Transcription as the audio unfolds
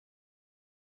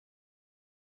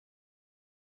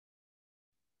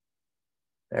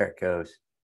There it goes.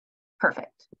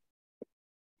 Perfect.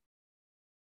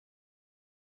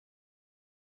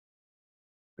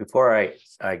 Before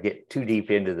I get too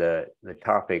deep into the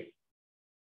topic,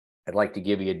 I'd like to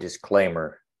give you a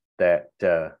disclaimer that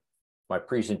my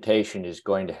presentation is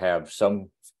going to have some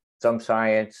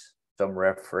science, some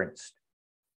referenced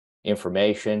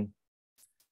information,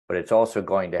 but it's also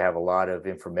going to have a lot of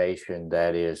information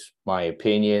that is my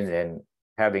opinion. And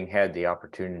having had the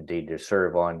opportunity to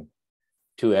serve on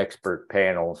 2 expert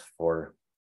panels for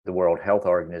the World Health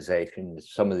Organization,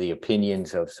 some of the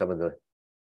opinions of some of the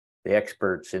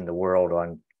experts in the world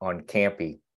on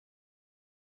Campy.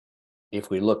 If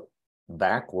we look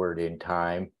backward in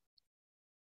time,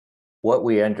 what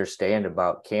we understand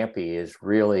about Campy is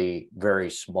really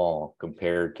very small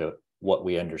compared to what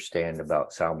we understand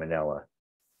about Salmonella.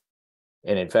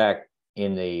 And in fact,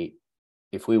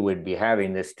 if we would be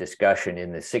having this discussion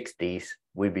in the 60s,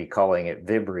 we'd be calling it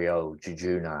Vibrio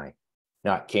jejuni,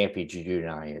 not Campy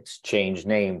jejuni. It's changed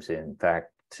names, in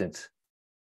fact, since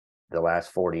the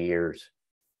last 40 years.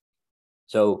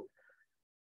 So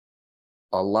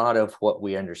a lot of what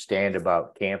we understand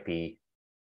about Campy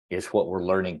is what we're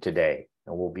learning today,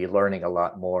 and we'll be learning a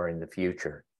lot more in the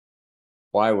future.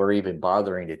 Why we're even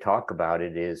bothering to talk about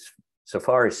it is, so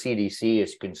far as CDC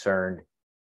is concerned,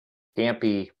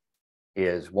 Campy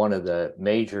is one of the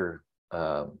major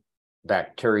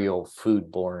bacterial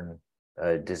foodborne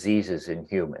diseases in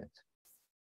humans.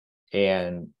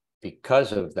 And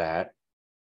because of that,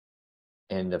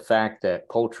 and the fact that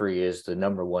poultry is the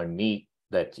 #1 meat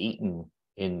that's eaten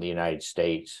in the United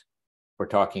States, we're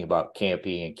talking about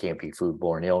Campy and Campy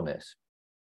foodborne illness.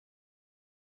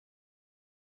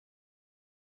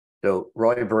 So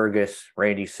Roy Burgess,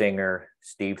 Randy Singer,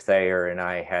 Steve Thayer, and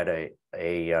I had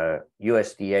a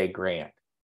USDA grant,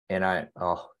 and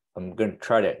I'm going to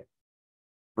try to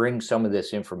bring some of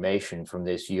this information from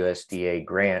this USDA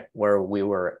grant, where we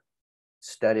were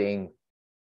studying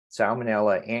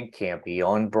Salmonella and Campy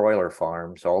on broiler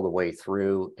farms all the way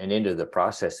through and into the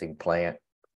processing plant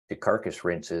to carcass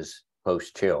rinses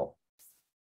post-chill,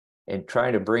 and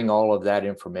trying to bring all of that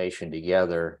information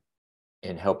together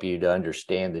and help you to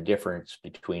understand the difference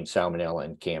between Salmonella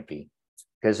and Campy,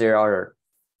 because there are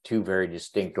 2 very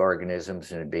distinct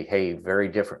organisms and behave very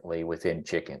differently within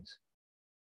chickens.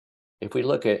 If we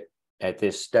look at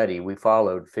this study, we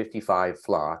followed 55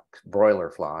 flocks,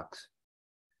 broiler flocks.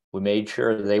 We made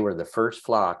sure they were the first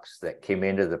flocks that came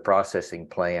into the processing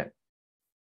plant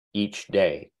each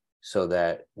day, so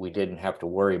that we didn't have to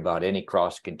worry about any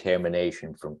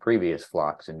cross-contamination from previous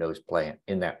flocks in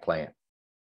that plant.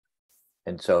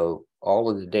 And so all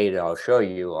of the data I'll show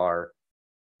you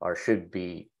should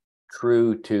be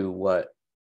true to what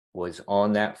was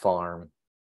on that farm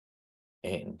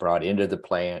and brought into the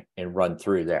plant and run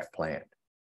through that plant.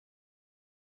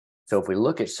 So if we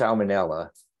look at Salmonella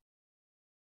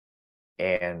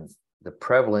and the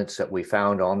prevalence that we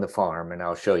found on the farm, and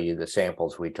I'll show you the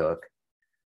samples we took,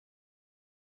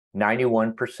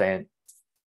 91%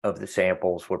 of the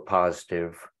samples were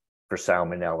positive for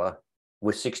Salmonella,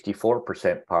 with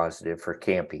 64% positive for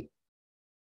Campy.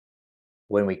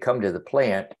 When we come to the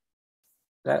plant,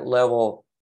 that level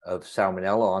of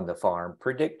Salmonella on the farm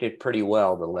predicted pretty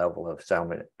well the level of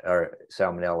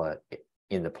Salmonella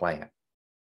in the plant.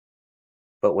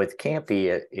 But with Campy,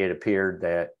 it appeared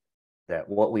that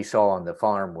what we saw on the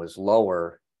farm was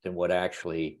lower than what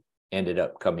actually ended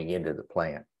up coming into the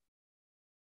plant.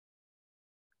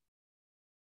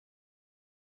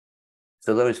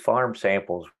 So those farm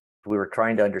samples, we were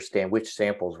trying to understand which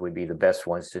samples would be the best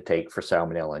ones to take for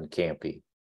Salmonella and Campy.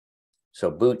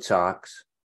 So boot socks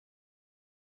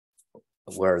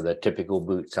were the typical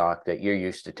boot sock that you're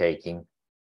used to taking,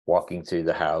 walking through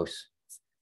the house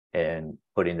and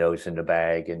putting those in the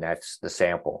bag, and that's the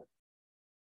sample.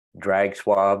 Drag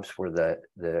swabs were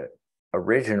the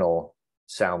original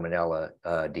Salmonella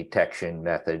detection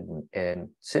method, and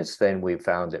since then we've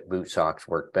found that boot socks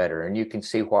work better, and you can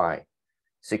see why.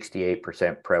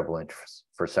 68% prevalent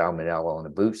for Salmonella on the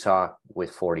boot sock,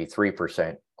 with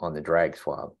 43% on the drag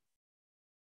swab.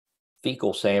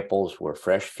 Fecal samples were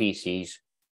fresh feces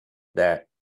that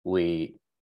we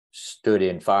stood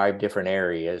in 5 different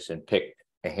areas and picked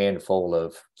a handful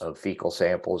of fecal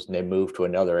samples, and then moved to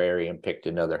another area and picked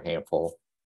another handful,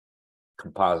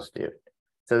 composited.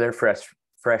 So they're fresh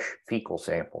fecal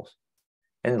samples.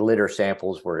 And the litter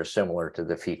samples were similar to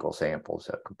the fecal samples,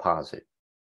 a composite.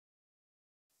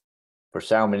 For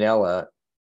Salmonella,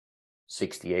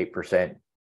 68%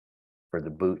 for the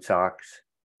boot socks,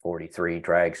 43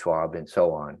 drag swab, and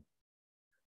so on.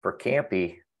 For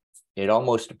Campy, it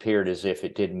almost appeared as if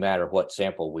it didn't matter what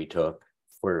sample we took,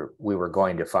 we were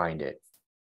going to find it.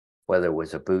 whether it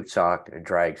was a boot sock, a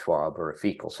drag swab, or a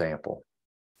fecal sample.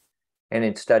 And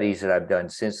in studies that I've done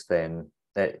since then,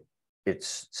 that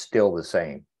it's still the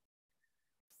same.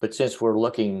 But since we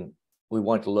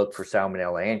want to look for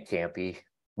Salmonella and Campy,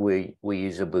 we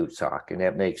use a boot sock, and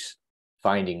that makes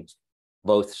finding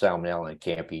both Salmonella and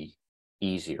Campy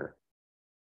easier.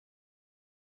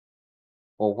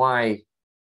 Well, why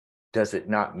does it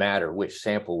not matter which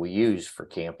sample we use for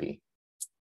Campy?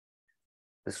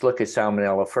 Let's look at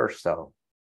Salmonella first, though.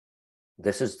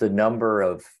 This is the number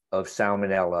of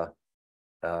Salmonella.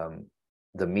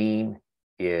 The mean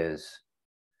is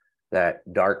that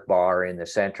dark bar in the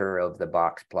center of the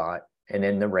box plot, and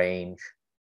in the range.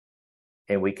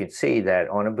 And we can see that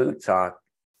on a boot sock,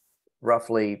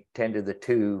 roughly 10 to the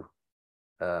 2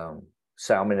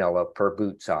 Salmonella per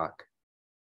boot sock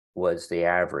was the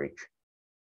average.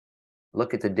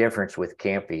 Look at the difference with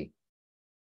Campy.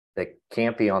 The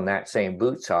Campy on that same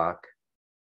boot sock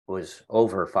was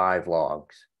over 5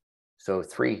 logs. So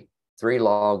three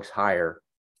logs higher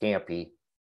Campy.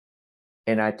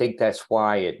 And I think that's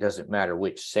why it doesn't matter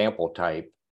which sample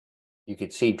type. You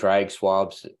could see drag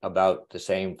swabs about the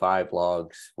same 5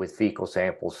 logs, with fecal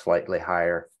samples slightly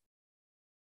higher.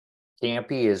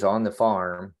 Campy is on the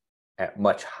farm at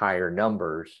much higher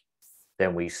numbers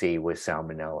than we see with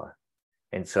Salmonella.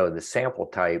 And so the sample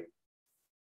type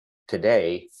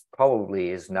today probably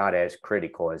is not as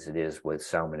critical as it is with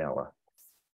Salmonella.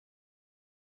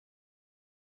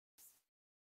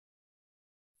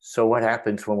 So what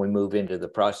happens when we move into the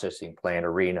processing plant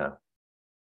arena?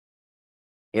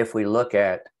 If we look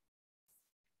at,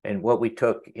 and what we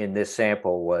took in this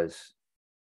sample was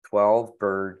 12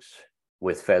 birds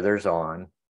with feathers on,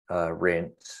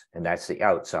 rinse, and that's the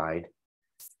outside.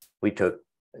 We took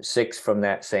 6 from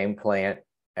that same plant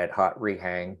at hot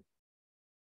rehang,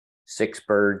 6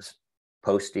 birds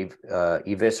post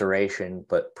evisceration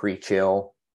but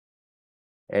pre-chill,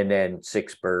 and then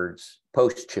 6 birds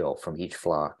post-chill from each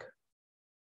flock.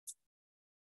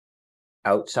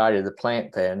 Outside of the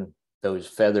plant then, those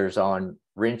feathers on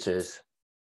rinses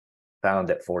found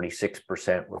that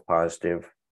 46% were positive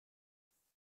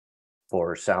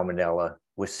for Salmonella,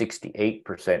 with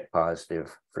 68%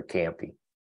 positive for Campy.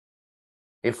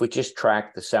 If we just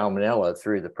track the Salmonella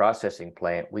through the processing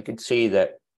plant, we can see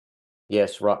that,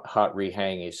 yes, hot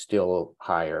rehang is still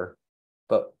higher,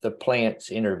 but the plant's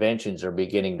interventions are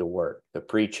beginning to work. The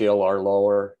pre-chill are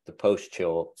lower, the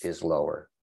post-chill is lower.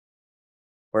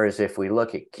 Whereas if we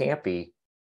look at Campy,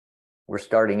 we're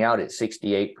starting out at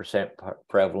 68%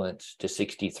 prevalence to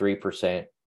 63%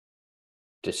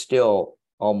 to still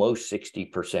almost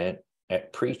 60%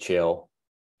 at pre-chill,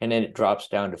 and then it drops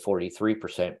down to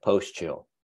 43% post-chill.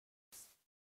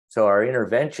 So our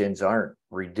interventions aren't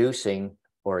reducing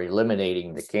or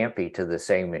eliminating the Campy to the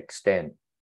same extent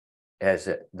as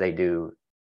they do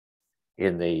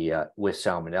in the with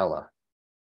Salmonella.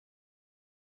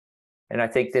 And I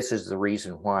think this is the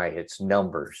reason why it's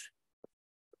numbers.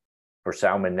 For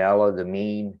Salmonella, the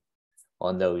mean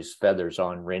on those feathers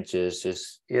on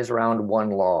rinses is around 1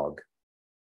 log,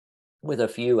 with a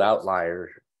few outlier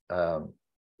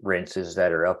rinses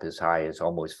that are up as high as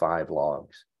almost 5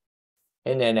 logs.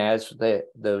 And then as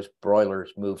those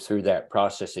broilers move through that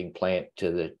processing plant to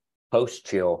the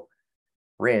post-chill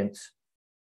rinse,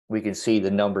 we can see the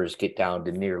numbers get down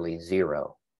to nearly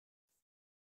 0.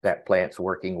 That plant's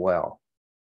working well.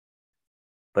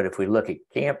 But if we look at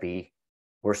Campy,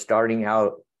 we're starting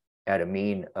out at a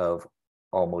mean of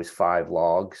almost 5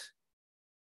 logs,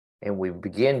 and we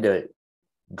begin to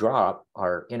drop.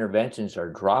 Our interventions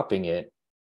are dropping it,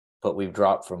 but we've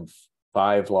dropped from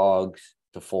 5 logs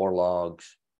to 4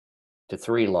 logs to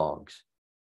 3 logs,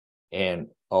 and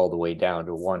all the way down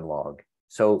to 1 log.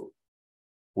 So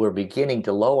we're beginning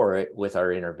to lower it with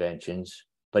our interventions,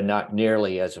 but not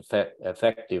nearly as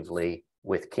effectively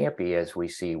with Campy as we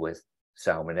see with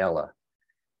Salmonella.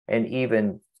 And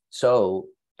even so,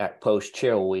 at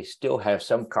post-chill, we still have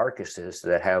some carcasses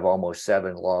that have almost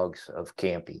 7 logs of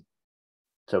Campy.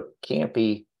 So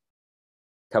Campy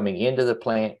coming into the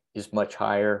plant is much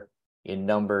higher in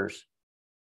numbers,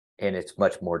 and it's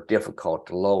much more difficult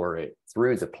to lower it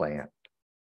through the plant.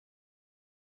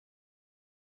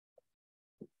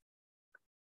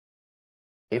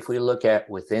 If we look at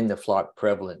within the flock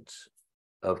prevalence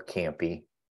of Campy,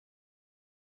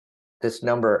 this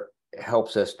number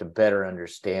helps us to better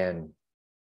understand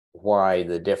why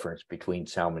the difference between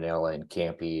Salmonella and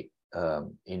Campy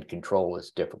in control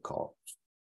is difficult.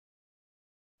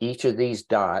 Each of these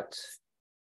dots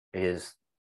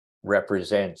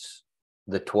represents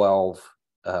the 12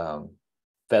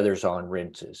 feathers on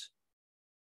rinses.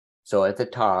 So at the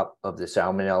top of the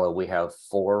Salmonella, we have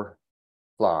 4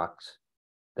 flocks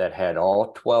that had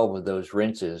all 12 of those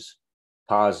rinses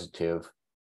positive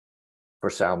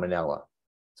for Salmonella.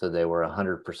 So they were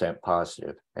 100%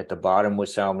 positive. At the bottom with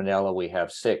Salmonella, we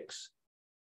have 6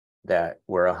 that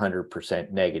were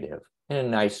 100% negative, and a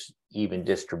nice even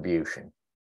distribution.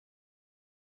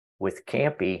 With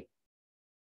Campy,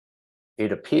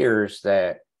 it appears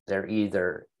that they're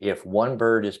either, if one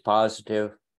bird is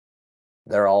positive,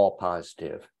 they're all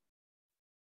positive.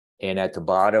 And at the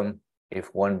bottom, if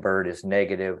one bird is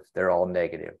negative, they're all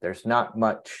negative. There's not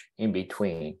much in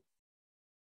between.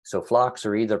 So flocks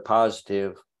are either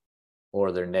positive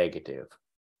or they're negative.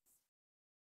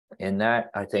 And that,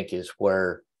 I think, is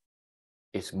where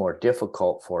it's more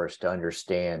difficult for us to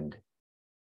understand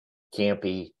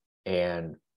Campy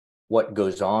and what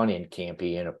goes on in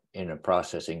Campy in a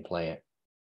processing plant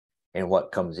and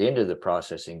what comes into the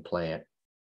processing plant,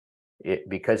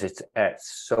 because it's at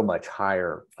so much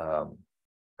higher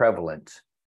prevalence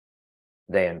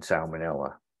than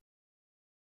Salmonella.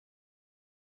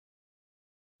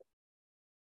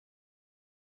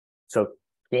 So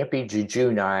Campy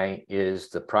jejuni is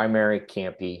the primary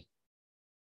Campy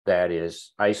that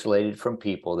is isolated from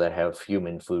people that have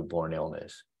human foodborne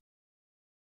illness.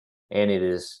 And it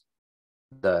is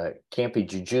the Campy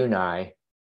jejuni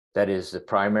that is the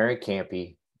primary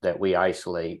Campy that we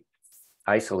isolated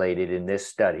in this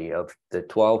study. Of the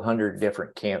 1,200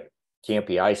 different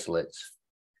Campy isolates,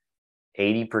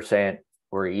 80%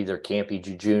 were either Campy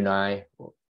jejuni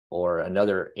or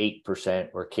another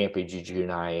 8% were Campy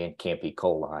jejuni and Campy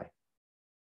coli.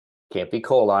 Campy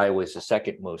coli was the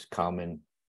second most common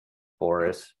for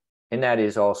us, and that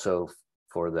is also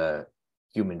for the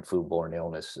human foodborne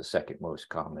illness, the second most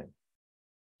common.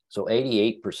 So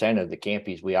 88% of the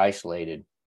Campys we isolated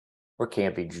were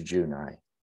Campy jejuni.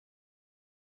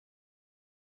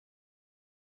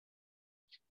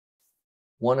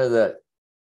 One of the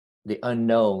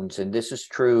unknowns, and this is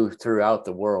true throughout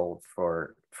the world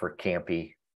for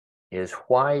Campy, is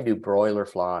why do broiler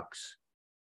flocks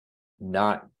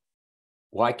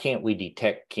why can't we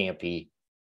detect Campy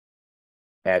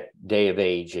at day of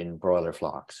age in broiler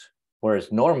flocks?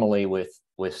 Whereas normally with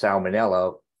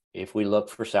Salmonella, if we look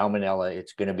for Salmonella,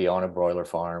 it's going to be on a broiler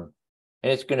farm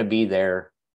and it's going to be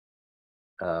there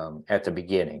at the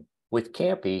beginning. With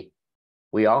Campy,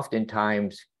 we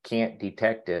oftentimes can't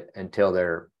detect it until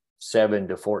they're 7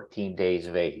 to 14 days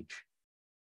of age.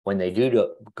 When they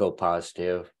do go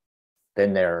positive,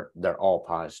 then they're all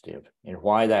positive. And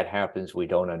why that happens, we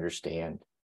don't understand.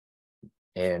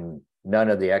 And none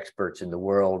of the experts in the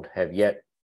world have yet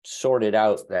sorted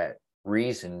out that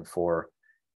reason for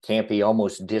Campy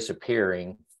almost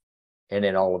disappearing and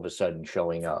then all of a sudden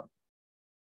showing up.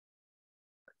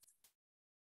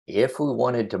 If we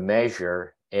wanted to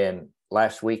measure, and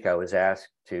last week I was asked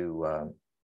to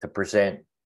present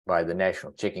by the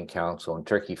National Chicken Council and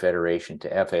Turkey Federation to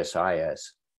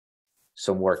FSIS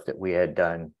some work that we had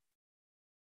done.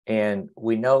 And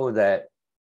we know that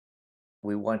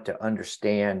we want to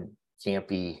understand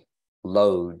Campy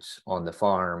loads on the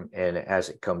farm, and as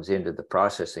it comes into the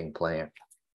processing plant,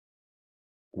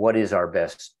 what is our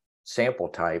best sample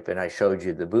type? And I showed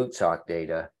you the boot sock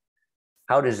data.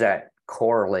 How does that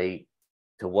correlate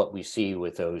to what we see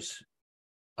with those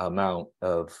amount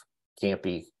of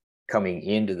Campy coming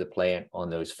into the plant on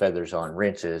those feathers on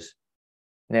rinses?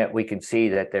 That we can see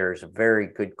that there's a very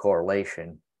good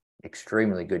correlation,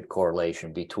 extremely good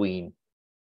correlation between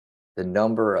the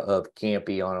number of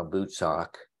Campy on a boot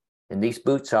sock, and these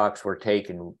boot socks were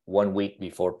taken 1 week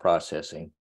before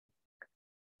processing,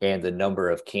 and the number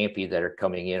of Campy that are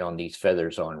coming in on these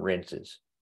feathers on rinses.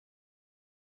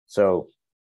 So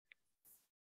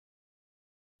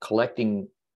collecting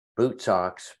boot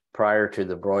socks prior to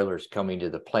the broilers coming to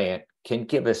the plant can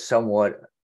give us somewhat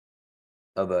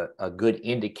of a good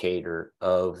indicator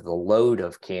of the load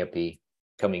of Campy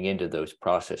coming into those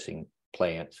processing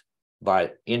plants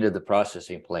into the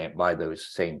processing plant by those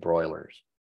same broilers.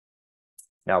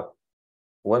 Now,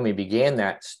 when we began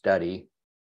that study,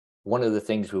 one of the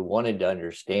things we wanted to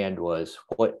understand was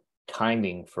what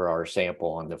timing for our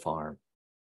sample on the farm.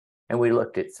 And we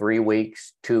looked at 3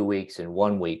 weeks, 2 weeks, and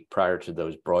 1 week prior to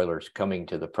those broilers coming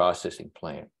to the processing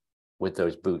plant with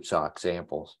those boot sock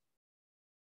samples.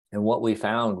 And what we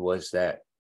found was that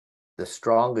the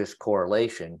strongest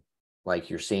correlation, like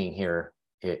you're seeing here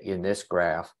in this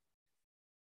graph,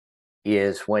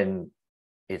 is when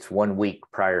it's 1 week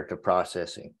prior to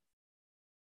processing.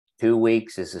 2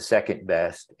 weeks is the second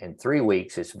best, and 3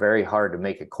 weeks, it's very hard to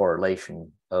make a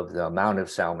correlation of the amount of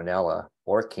Salmonella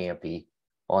or Campy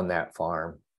on that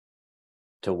farm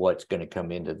to what's going to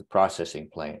come into the processing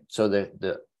plant. So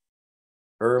the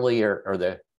earlier, or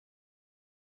the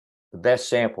the best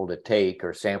sample to take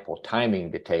or sample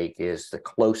timing to take is the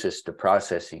closest to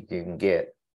processing you can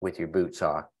get with your boot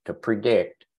saw to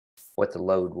predict what the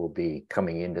load will be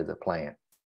coming into the plant.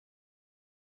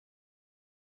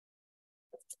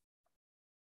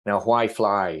 Now, why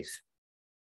flies?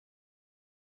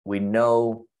 We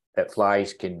know that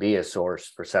flies can be a source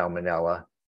for Salmonella.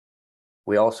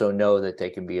 We also know that they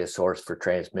can be a source for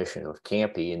transmission of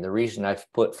Campy. And the reason I've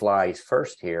put flies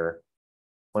first here,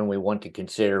 when we want to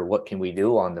consider what can we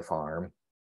do on the farm,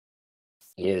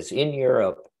 is in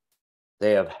Europe,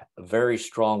 they have a very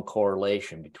strong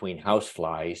correlation between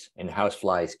houseflies and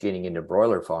houseflies getting into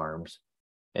broiler farms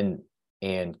and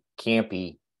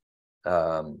Campy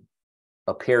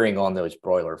appearing on those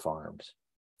broiler farms.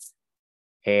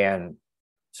 And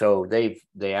so they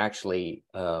actually,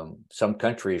 some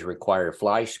countries require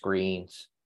fly screens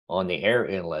on the air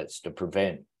inlets to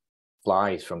prevent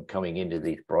flies from coming into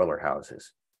these broiler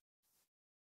houses.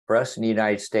 For us in the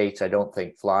United States, I don't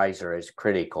think flies are as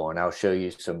critical, and I'll show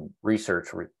you some research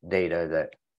data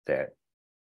that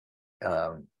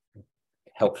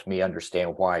helps me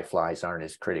understand why flies aren't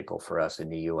as critical for us in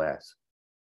the US.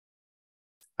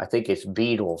 I think it's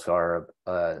beetles are,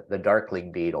 the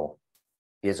darkling beetle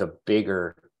is a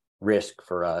bigger risk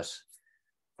for us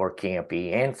for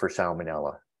Campy and for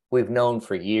Salmonella. We've known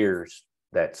for years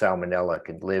that Salmonella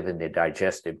can live in the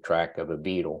digestive tract of a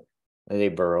beetle. They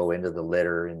burrow into the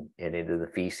litter and into the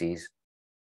feces.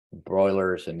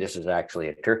 Broilers, and this is actually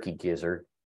a turkey gizzard,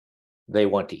 they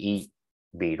want to eat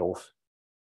beetles.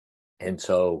 And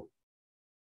so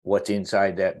what's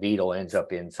inside that beetle ends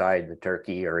up inside the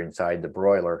turkey or inside the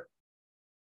broiler,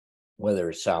 whether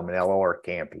it's Salmonella or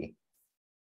Campy.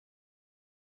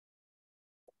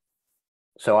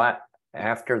 So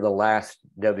after the last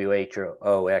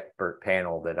WHO expert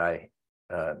panel that I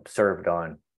served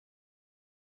on,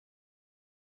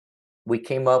 we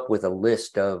came up with a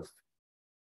list of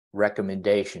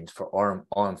recommendations for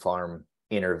on-farm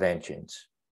interventions.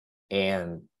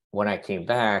 And when I came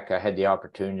back, I had the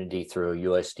opportunity through a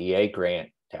USDA grant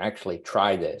to actually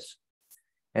try this.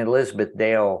 And Elizabeth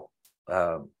Dale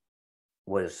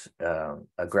was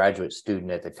a graduate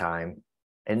student at the time,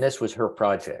 and this was her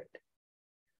project.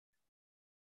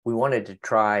 We wanted to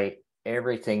try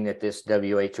everything that this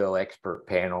WHO expert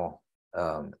panel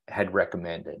had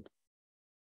recommended.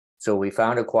 So we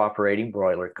found a cooperating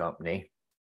broiler company.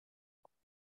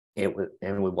 And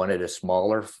we wanted a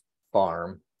smaller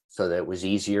farm so that it was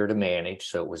easier to manage.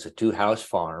 So it was a 2-house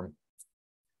farm.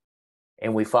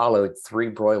 And we followed 3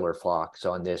 broiler flocks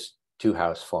on this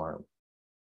 2-house farm.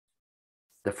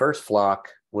 The first flock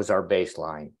was our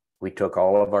baseline. We took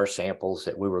all of our samples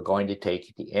that we were going to take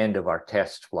at the end of our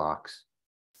test flocks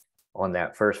on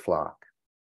that first flock.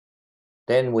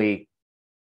 Then we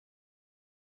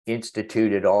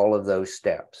instituted all of those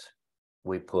steps.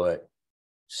 We put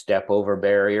step over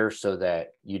barriers so that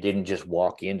you didn't just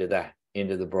walk into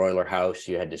the broiler house.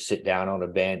 You had to sit down on a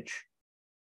bench,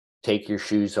 take your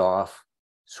shoes off,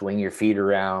 swing your feet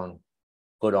around,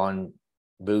 put on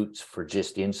boots for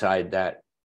just inside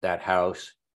that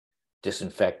house,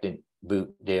 disinfectant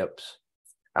boot dips,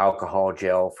 alcohol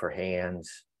gel for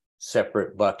hands,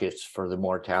 separate buckets for the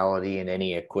mortality and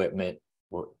any equipment.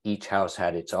 Well, each house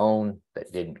had its own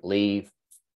that didn't leave.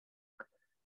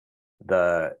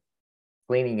 The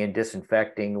cleaning and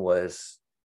disinfecting was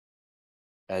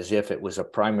as if it was a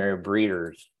primary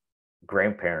breeder's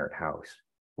grandparent house.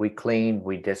 We cleaned,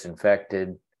 we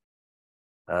disinfected.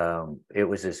 It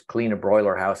was as clean a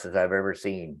broiler house as I've ever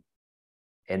seen.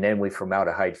 And then we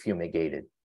formaldehyde fumigated.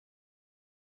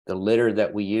 The litter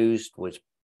that we used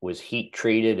was heat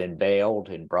treated and baled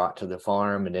and brought to the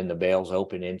farm, and then the bales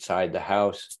open inside the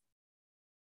house.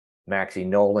 Maxie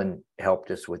Nolan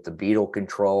helped us with the beetle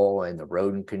control and the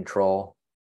rodent control,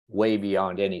 way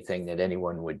beyond anything that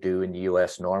anyone would do in the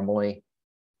US normally.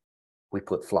 We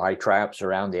put fly traps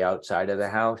around the outside of the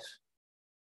house.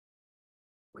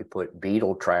 We put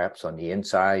beetle traps on the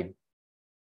inside,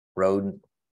 rodent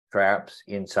traps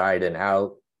inside and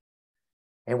out.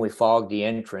 And we fogged the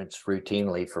entrance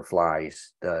routinely for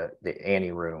flies, the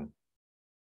anteroom.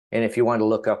 And if you want to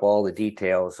look up all the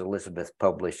details, Elizabeth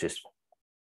published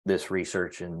this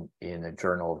research in the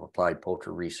Journal of Applied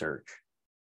Poultry Research.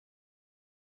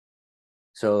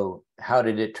 So how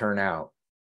did it turn out?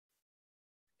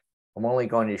 I'm only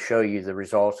going to show you the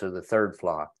results of the third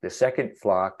flock. The second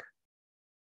flock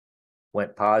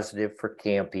went positive for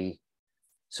Campy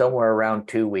somewhere around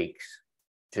 2 weeks,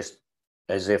 just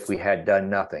as if we had done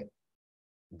nothing,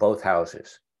 both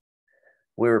houses.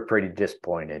 We were pretty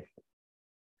disappointed.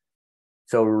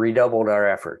 So we redoubled our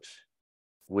efforts.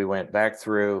 We went back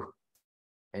through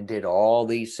and did all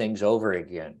these things over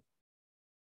again.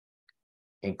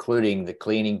 including the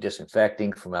cleaning,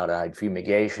 disinfecting, formaldehyde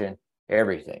fumigation,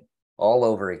 everything, all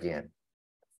over again.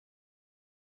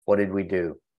 What did we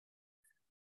do?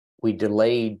 We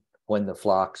delayed when the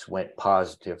flocks went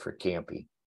positive for Campy.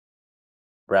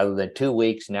 Rather than 2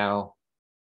 weeks, now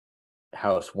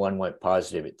house 1 went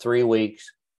positive at 3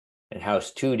 weeks, and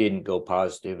house 2 didn't go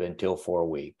positive until 4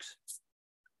 weeks.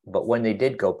 But when they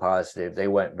did go positive, they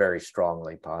went very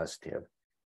strongly positive.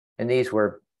 And these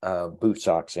were boot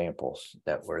sock samples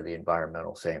that were the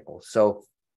environmental samples. So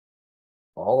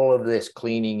all of this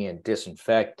cleaning and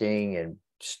disinfecting and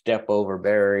step over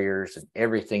barriers and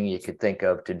everything you could think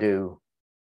of to do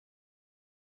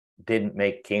didn't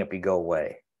make Campy go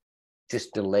away,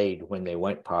 just delayed when they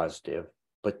went positive.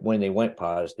 But when they went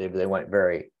positive, they went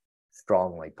very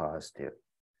strongly positive.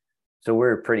 So we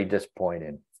were pretty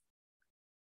disappointed.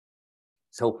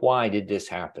 So why did this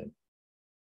happen?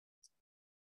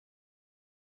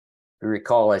 You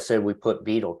recall I said we put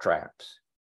beetle traps.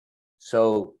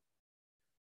 So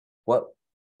what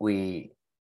we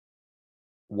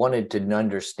wanted to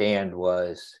understand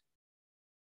was,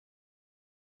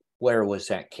 where was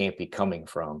that Campy coming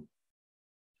from?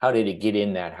 How did it get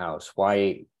in that house?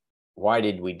 Why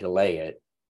did we delay it?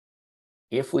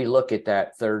 If we look at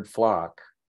that third flock,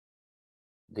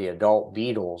 the adult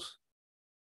beetles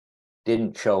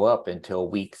didn't show up until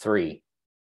week 3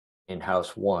 in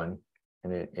house 1.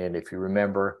 And if you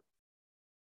remember,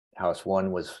 house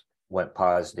 1 went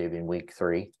positive in week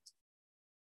 3.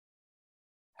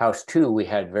 House 2, we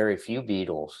had very few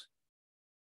beetles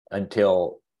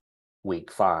until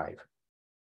week 5.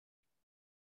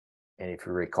 And if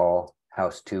you recall,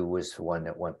 house 2 was the one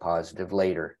that went positive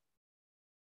later.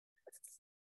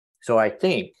 So I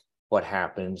think what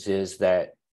happens is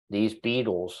that these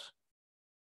beetles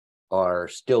are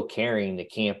still carrying the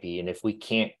Campy, and if we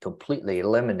can't completely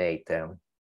eliminate them,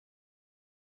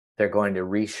 they're going to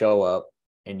re-show up,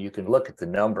 and you can look at the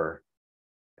number.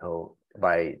 So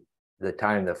by the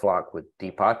time the flock was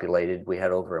depopulated, we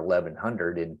had over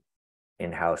 1,100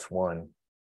 in house 1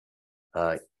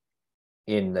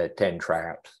 in the 10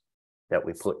 traps that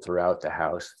we put throughout the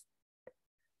house.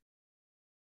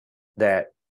 That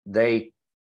they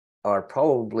are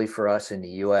probably, for us in the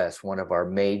US, one of our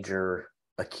major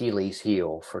Achilles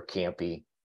heel for Campy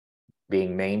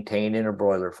being maintained in a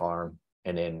broiler farm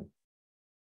and then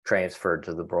transferred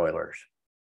to the broilers.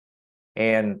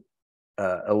 And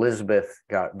Elizabeth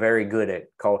got very good at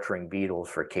culturing beetles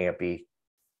for Campy.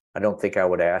 I don't think I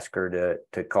would ask her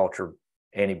to culture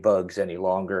any bugs any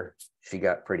longer. She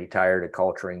got pretty tired of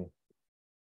culturing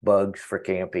bugs for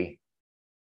Campy.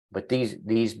 But these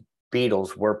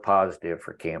beetles were positive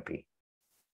for Campy.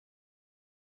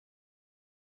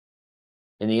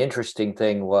 And the interesting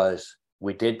thing was,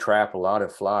 we did trap a lot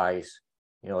of flies.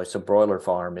 You know, it's a broiler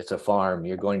farm, it's a farm,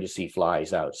 you're going to see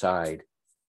flies outside.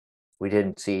 We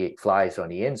didn't see flies on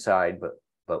the inside,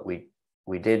 but we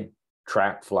did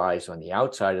trap flies on the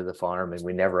outside of the farm, and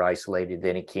we never isolated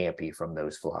any Campy from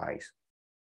those flies.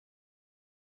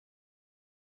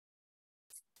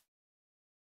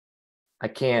 I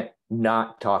can't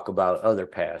not talk about other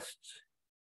pests.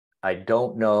 I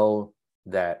don't know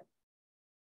that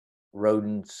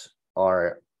rodents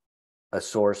are a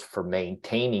source for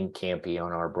maintaining Campy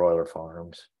on our broiler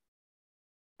farms,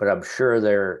 but I'm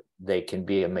sure they can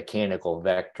be a mechanical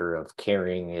vector of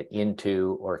carrying it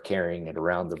into or carrying it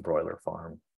around the broiler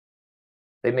farm.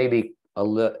 They may be a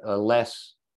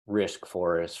less risk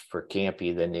for us for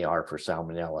Campy than they are for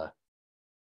Salmonella.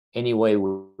 Anyway,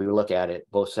 we look at it,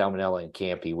 both Salmonella and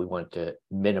Campy, we want to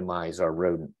minimize our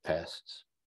rodent pests.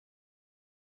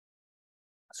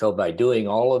 So by doing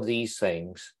all of these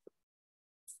things,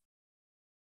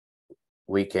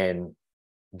 we can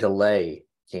delay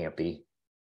Campy,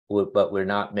 but we're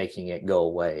not making it go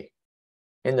away.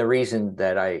 And the reason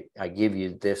that I give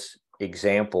you this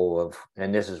example of,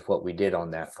 and this is what we did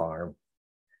on that farm,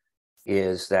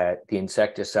 is that the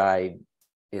insecticide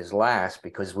is last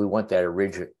because we want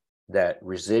that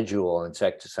residual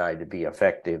insecticide to be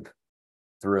effective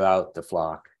throughout the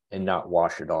flock and not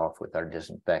wash it off with our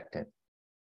disinfectant.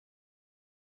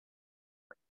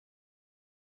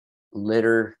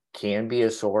 Litter can be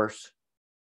a source.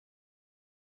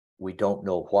 We don't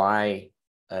know why.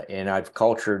 And I've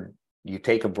cultured, you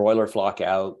take a broiler flock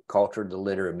out, cultured the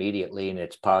litter immediately, and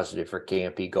it's positive for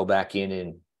Campy. Go back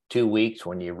in 2 weeks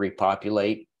when you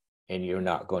repopulate, and you're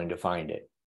not going to find it.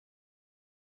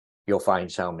 You'll find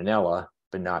Salmonella,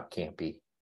 but not Campy.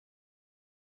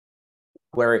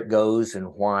 Where it goes and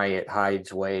why it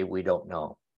hides away, we don't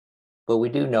know. But we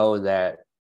do know that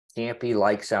Campy,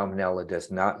 like Salmonella,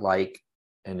 does not like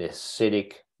an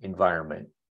acidic environment.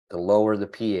 The lower the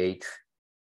pH,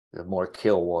 the more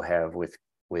kill we'll have with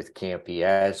Campy,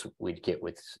 as we'd get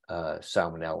with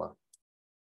Salmonella.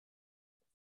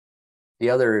 The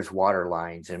other is water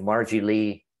lines, and Margie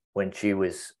Lee, when she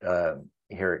was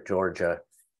here at Georgia,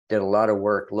 did a lot of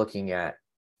work looking at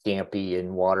Campy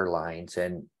and water lines,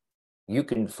 and you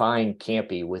can find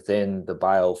Campy within the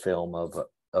biofilm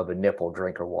of a nipple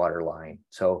drinker water line.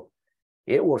 So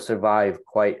it will survive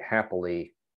quite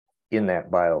happily in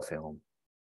that biofilm.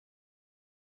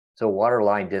 So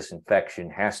waterline disinfection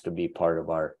has to be part of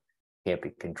our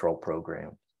Campy control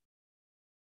program.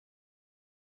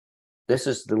 This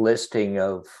is the listing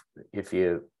of, if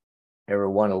you ever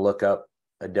want to look up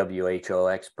a WHO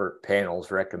expert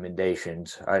panel's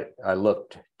recommendations. I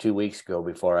looked 2 weeks ago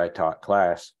before I taught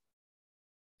class,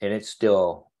 and it's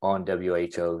still on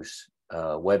WHO's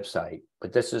website.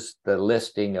 But this is the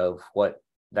listing of what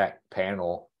that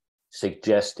panel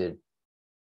suggested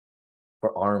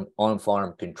for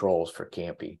on-farm controls for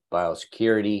Campy: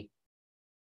 biosecurity,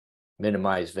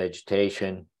 minimize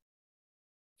vegetation,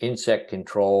 insect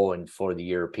control, and for the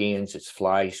Europeans, it's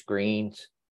fly screens.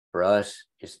 For us,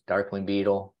 it's darkling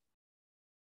beetle.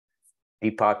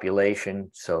 Depopulation,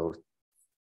 so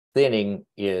thinning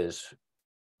is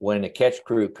when a catch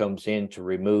crew comes in to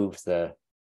remove the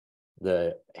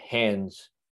hens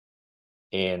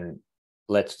and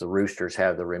lets the roosters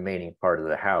have the remaining part of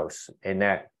the house. And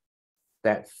that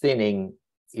thinning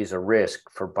is a risk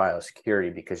for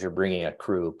biosecurity because you're bringing a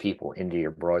crew of people into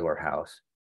your broiler house.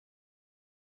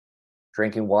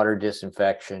 Drinking water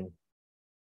disinfection.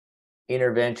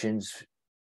 Interventions,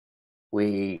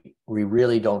 we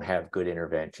really don't have good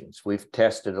interventions. We've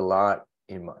tested a lot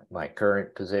in my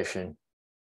current position.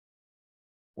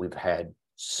 We've had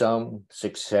some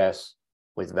success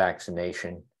with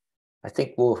vaccination. I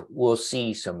think we'll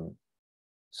see some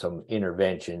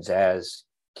interventions as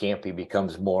Campy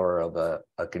becomes more of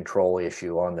a control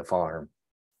issue on the farm.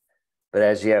 But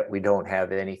as yet, we don't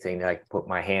have anything that I can put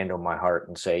my hand on my heart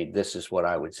and say, this is what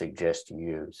I would suggest you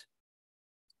use.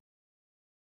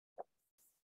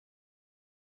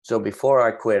 So before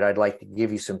I quit, I'd like to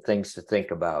give you some things to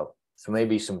think about. So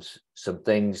maybe some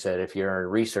things that if you're in a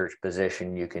research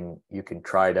position, you can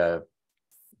try to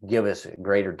give us a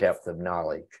greater depth of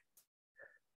knowledge.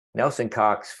 Nelson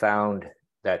Cox found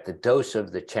that the dose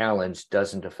of the challenge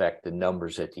doesn't affect the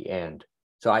numbers at the end.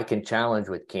 So I can challenge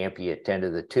with Campy at 10 to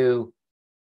the 2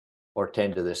 or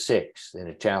 10 to the 6 in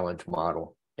a challenge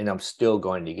model, and I'm still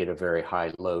going to get a very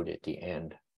high load at the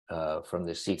end from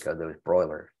the Zika, those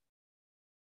broilers.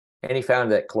 And he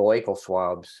found that cloacal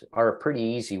swabs are a pretty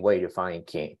easy way to find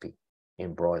Campy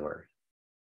in broilers.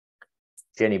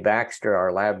 Jenny Baxter,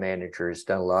 our lab manager, has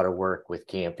done a lot of work with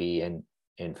Campy, and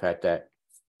in fact, that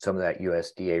some of that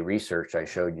USDA research I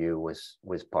showed you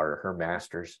was part of her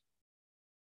master's.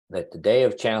 That the day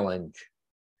of challenge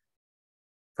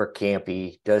for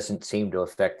Campy doesn't seem to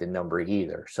affect the number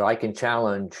either. So I can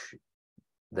challenge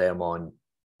them on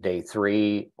day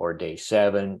 3 or day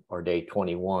 7 or day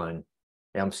 21,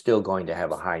 and I'm still going to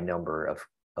have a high number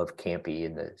of Campy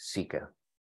in the Zika.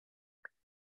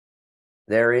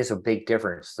 There is a big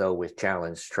difference, though, with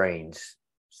challenge strains.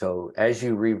 So as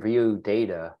you review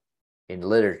data in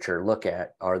literature, look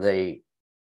at, are they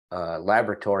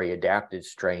laboratory adapted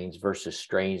strains versus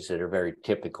strains that are very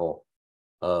typical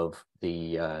of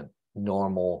the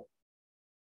normal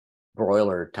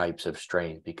broiler types of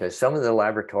strains, because some of the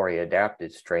laboratory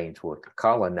adapted strains will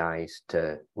colonize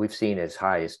to, we've seen as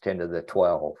high as 10 to the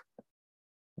 12,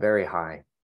 very high.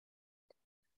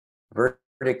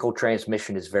 Vertical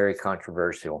transmission is very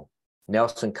controversial.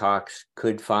 Nelson Cox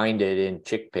could find it in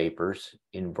chick papers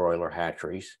in broiler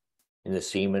hatcheries, in the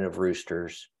semen of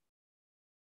roosters.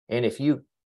 And if you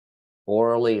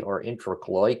orally or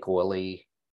intracoelocally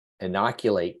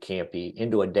inoculate Campy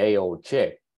into a day-old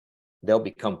chick, they'll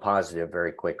become positive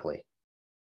very quickly.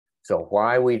 So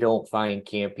why we don't find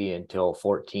Campy until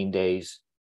 14 days,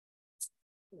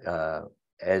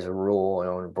 as a rule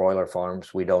on broiler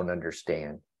farms, we don't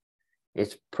understand.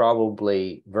 It's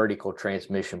probably vertical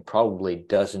transmission probably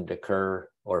doesn't occur,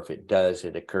 or if it does,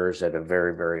 it occurs at a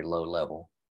very, very low level.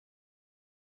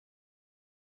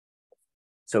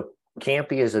 So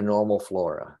Campy is a normal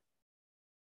flora.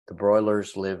 The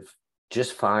broilers live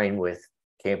just fine with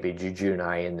Campy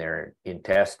jejuni in their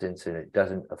intestines, and it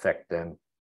doesn't affect them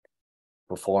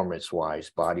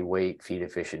performance-wise, body weight, feed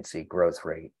efficiency, growth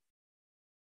rate.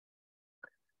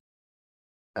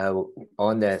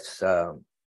 On this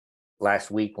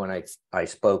last week when I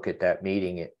spoke at that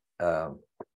meeting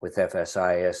with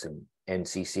FSIS and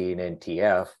NCC and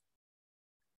NTF,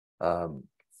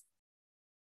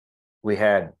 we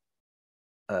had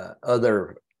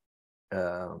other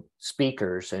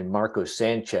speakers, and Marcos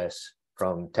Sanchez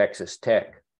from Texas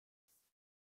Tech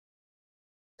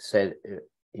said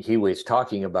he was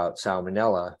talking about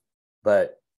Salmonella,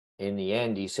 but in the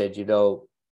end, he said,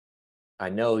 I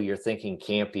know you're thinking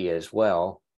Campy as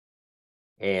well.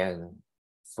 And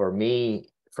for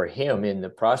him in the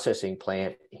processing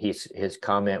plant, his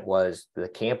comment was the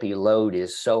Campy load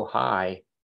is so high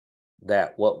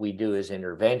that what we do as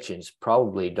interventions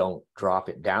probably don't drop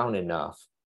it down enough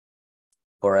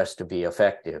for us to be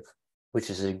effective, which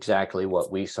is exactly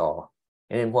what we saw.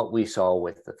 And what we saw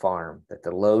with the farm, that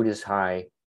the load is high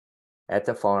at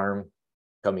the farm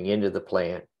coming into the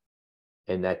plant,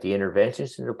 and that the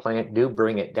interventions in the plant do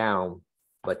bring it down,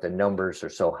 but the numbers are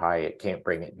so high it can't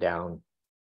bring it down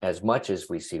as much as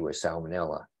we see with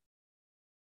Salmonella.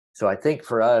 So I think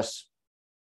for us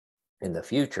in the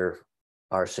future,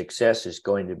 our success is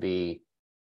going to be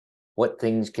what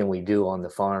things can we do on the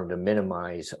farm to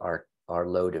minimize our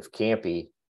load of Campy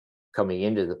coming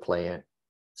into the plant,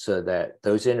 so that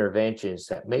those interventions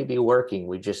that may be working,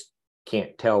 we just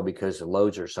can't tell because the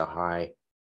loads are so high,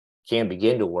 can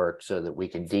begin to work so that we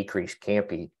can decrease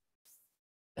Campy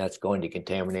that's going to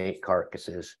contaminate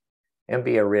carcasses and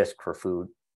be a risk for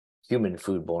human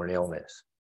foodborne illness.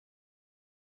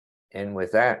 And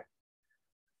with that,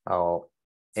 I'll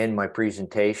end my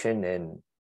presentation, and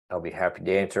I'll be happy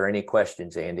to answer any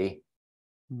questions, Andy.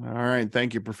 All right.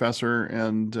 Thank you, Professor.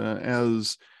 And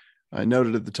as I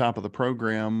noted at the top of the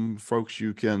program, folks,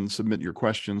 you can submit your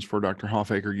questions for Dr.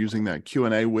 Hofacre using that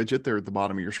Q&A widget there at the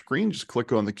bottom of your screen. Just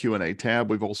click on the Q&A tab.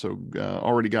 We've also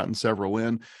already gotten several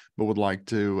in, but would like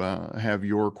to have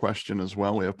your question as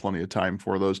well. We have plenty of time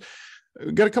for those.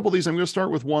 We've got a couple of these. I'm going to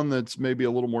start with one that's maybe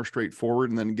a little more straightforward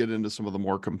and then get into some of the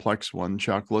more complex ones.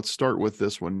 Chuck, let's start with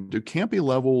this one. Do Campy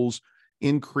levels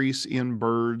increase in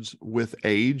birds with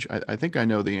age? I think I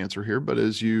know the answer here, but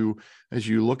as you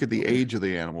look at the age of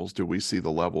the animals, do we see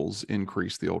the levels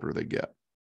increase the older they get?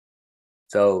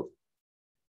 So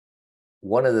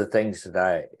one of the things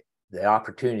the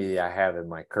opportunity I have in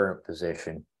my current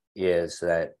position is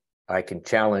that I can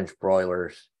challenge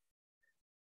broilers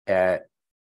at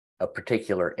a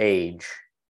particular age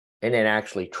and then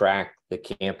actually track the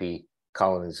Campy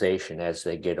colonization as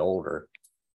they get older.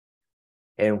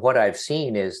 And what I've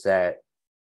seen is that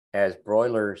as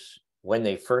broilers, when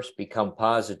they first become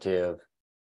positive,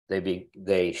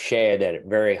 they shed at a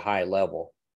very high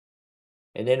level.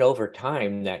 And then over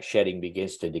time, that shedding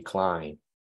begins to decline.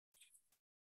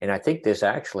 And I think this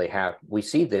actually we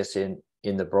see this in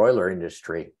the broiler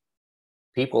industry.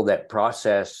 People that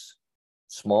process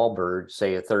small birds,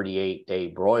 say a 38-day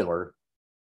broiler,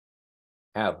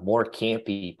 have more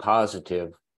Campy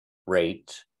positive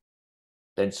rates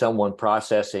than someone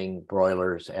processing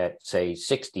broilers at, say,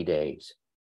 60 days.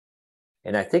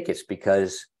 And I think it's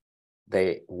because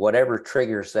whatever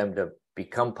triggers them to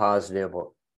become positive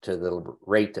to the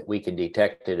rate that we can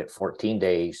detect it at 14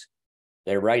 days,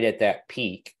 they're right at that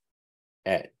peak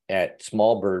at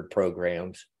small bird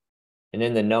programs. And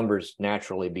then the numbers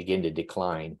naturally begin to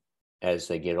decline as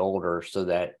they get older, so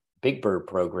that big bird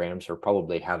programs are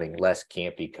probably having less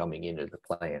Campy coming into the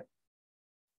plant.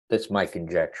 That's my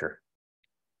conjecture.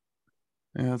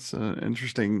 Yeah, it's an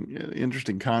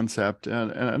interesting concept.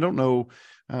 And I don't know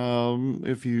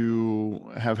if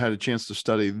you have had a chance to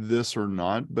study this or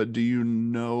not, but do you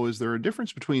know, is there a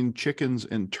difference between chickens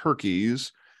and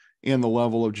turkeys in the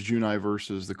level of jejuni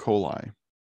versus the coli?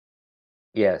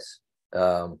 Yes.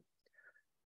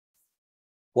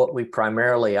 What we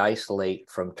primarily isolate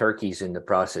from turkeys in the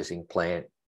processing plant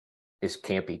is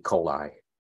Campy coli,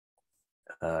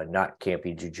 not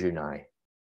Campy jejuni.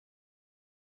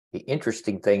 The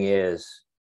interesting thing is,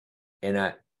 and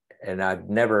I've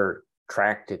never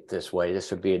tracked it this way,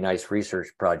 this would be a nice research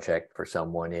project for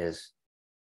someone, is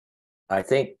I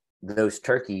think those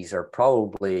turkeys are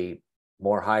probably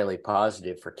more highly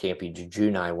positive for Campy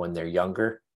jejuni when they're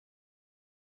younger.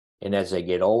 And as they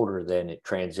get older, then it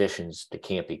transitions to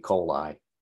Campy coli.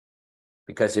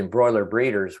 Because in broiler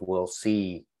breeders, we'll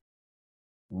see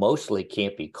mostly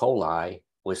Campy coli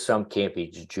with some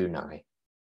Campy jejuni.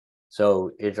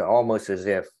 So it's almost as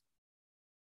if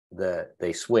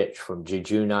they switch from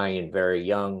jejuni and very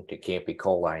young to Campy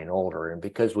coli and older. And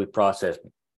because we process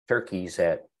turkeys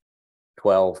at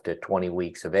 12 to 20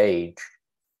 weeks of age,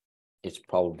 it's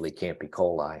probably Campy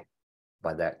coli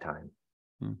by that time.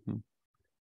 Mm-hmm.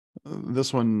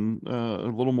 This one, a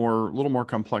little more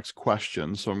complex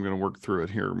question, so I'm going to work through it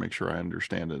here, make sure I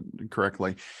understand it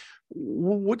correctly.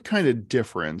 What kind of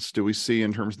difference do we see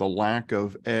in terms of the lack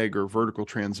of egg or vertical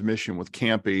transmission with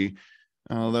Campy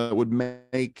that would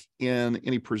make in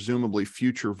any presumably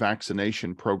future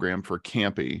vaccination program for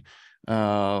Campy?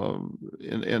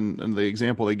 And the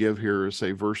example they give here is,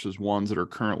 say, versus ones that are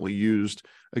currently used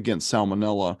against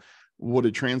Salmonella. Would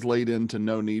it translate into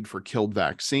no need for killed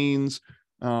vaccines?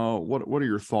 What are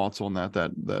your thoughts on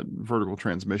that vertical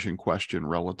transmission question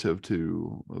relative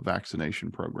to a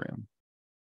vaccination program?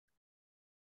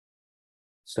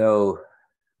 So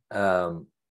that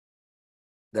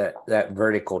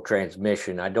vertical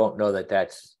transmission, I don't know that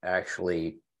that's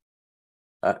actually.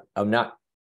 I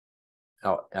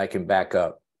can back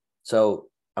up. So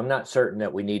I'm not certain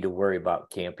that we need to worry about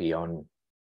Campy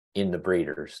in the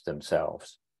breeders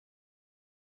themselves.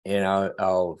 And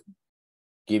I'll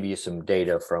give you some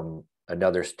data from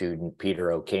another student,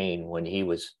 Peter O'Kane, when he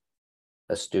was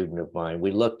a student of mine.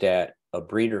 We looked at a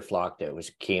breeder flock that was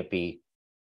Campy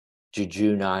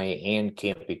jejuni and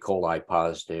Campy coli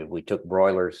positive. We took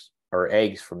broilers or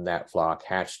eggs from that flock,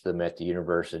 hatched them at the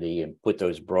university, and put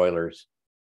those broilers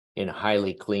in a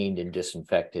highly cleaned and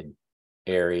disinfected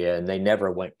area, and they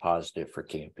never went positive for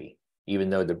Campy, even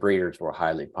though the breeders were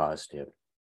highly positive.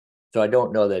 So I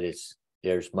don't know that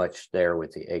there's much there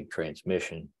with the egg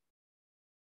transmission.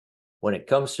 When it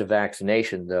comes to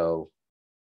vaccination, though,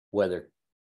 whether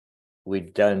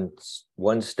we've done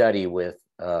one study with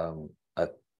a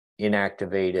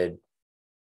inactivated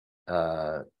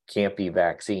Campy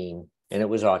vaccine, and it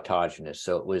was autogenous,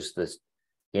 so it was this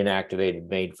inactivated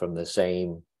made from the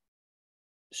same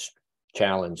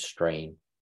challenge strain,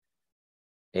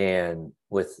 and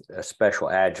with a special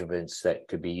adjuvants that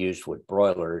could be used with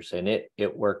broilers, and it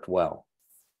worked well.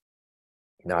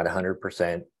 Not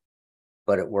 100%,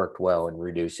 but it worked well in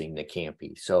reducing the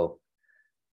Campy. So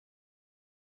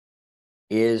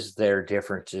is there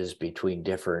differences between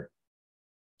different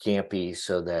Campy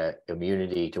so that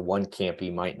immunity to one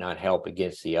Campy might not help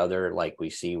against the other, like we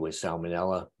see with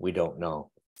Salmonella? We don't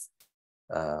know.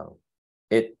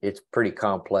 It's pretty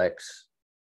complex,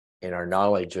 and our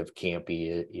knowledge of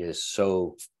Campy is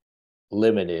so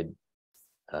limited.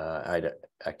 I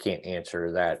can't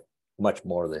answer that much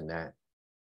more than that.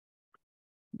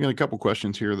 We got a couple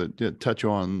questions here that touch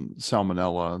on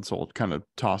Salmonella, and so I'll kind of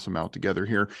toss them out together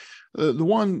here. The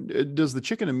one, does the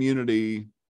chicken immunity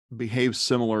behave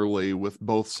similarly with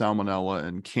both Salmonella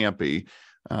and Campy?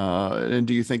 And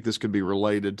do you think this could be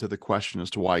related to the question as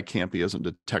to why Campy isn't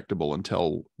detectable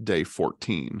until day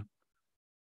 14?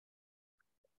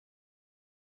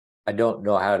 I don't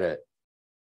know an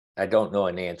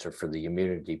answer for the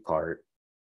immunity part.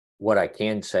 What I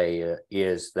can say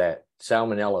is that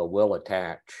Salmonella will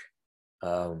attach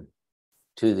to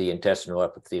the intestinal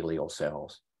epithelial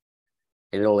cells.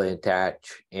 It'll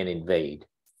attach and invade,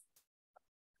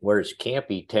 whereas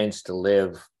Campy tends to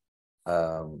live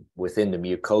within the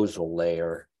mucosal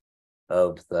layer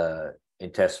of the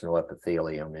intestinal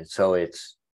epithelium, and so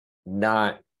it's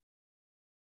kind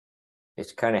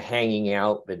of hanging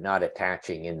out but not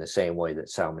attaching in the same way that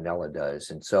Salmonella does.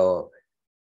 And so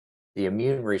the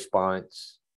immune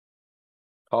response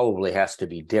probably has to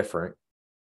be different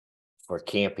for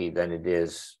Campy than it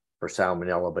is for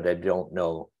Salmonella, but I don't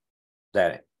know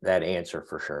that answer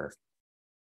for sure.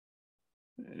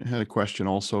 I had a question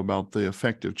also about the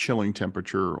effective chilling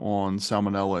temperature on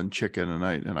Salmonella and chicken,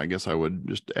 and I guess I would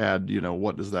just add,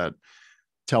 what does that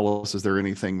tell us? Is there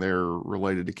anything there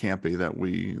related to Campy that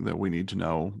we need to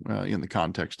know in the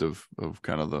context of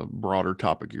kind of the broader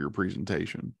topic of your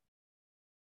presentation?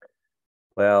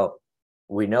 Well,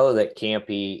 we know that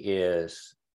Campy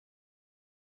is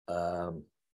a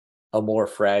more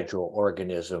fragile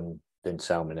organism than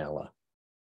Salmonella,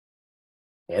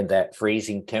 and that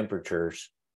freezing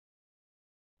temperatures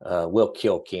will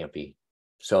kill Campy.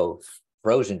 So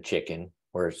frozen chicken,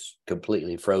 where it's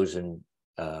completely frozen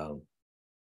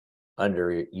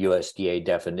under USDA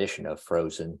definition of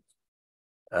frozen,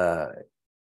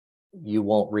 you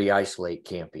won't re-isolate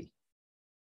Campy,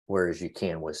 whereas you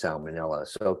can with Salmonella.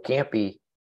 So Campy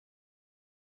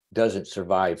doesn't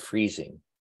survive freezing,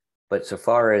 but so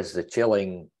far as the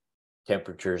chilling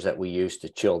temperatures that we use to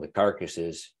chill the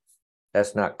carcasses,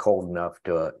 that's not cold enough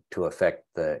to affect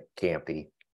the Campy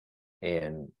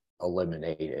and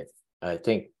eliminate it. I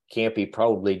think Campy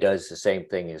probably does the same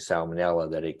thing as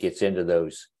Salmonella, that it gets into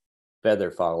those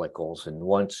feather follicles, and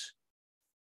once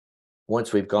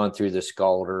we've gone through the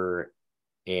scalder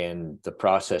and the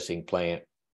processing plant,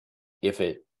 if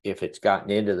it's gotten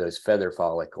into those feather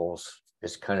follicles,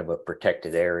 it's kind of a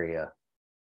protected area.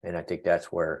 And I think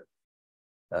that's where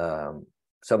some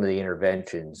of the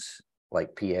interventions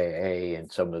like PAA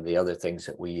and some of the other things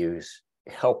that we use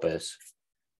help us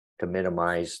to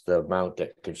minimize the amount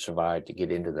that can survive to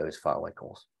get into those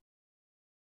follicles.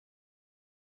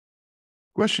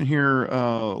 Question here,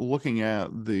 looking at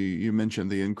you mentioned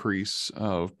the increase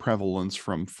of prevalence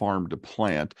from farm to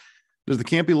plant. Does the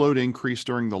Campy load increase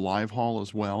during the live haul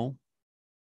as well?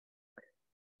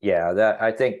 Yeah, that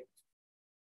I think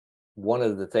one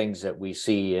of the things that we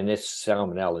see, and this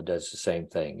Salmonella does the same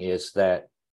thing, is that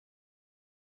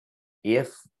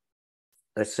if,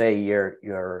 let's say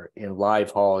you're in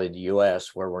live haul in the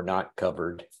US where we're not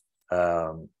covered,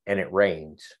 and it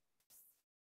rains,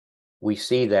 we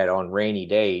see that on rainy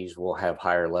days we'll have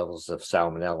higher levels of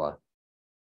Salmonella.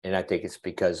 And I think it's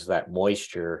because that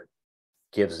moisture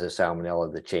gives the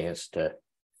Salmonella the chance to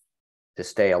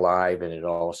stay alive, and it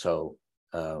also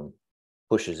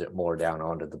pushes it more down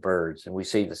onto the birds. And we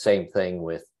see the same thing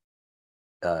with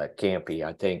Campy.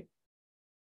 I think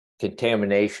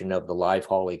contamination of the live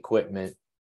haul equipment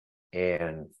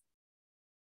and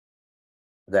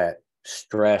that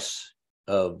stress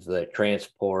of the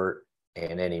transport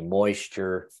and any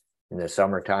moisture in the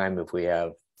summertime, if we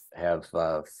have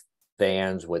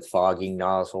fans with fogging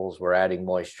nozzles, we're adding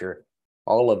moisture.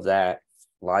 All of that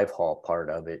live haul part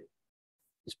of it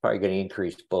is probably going to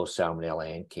increase both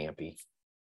Salmonella and Campy.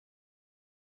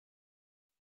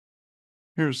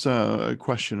 Here's a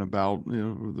question about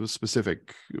the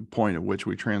specific point at which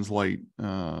we translate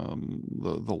the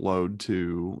load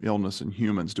to illness in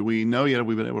humans. Do we know yet if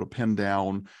we've been able to pin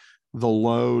down the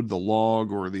load, the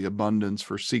log, or the abundance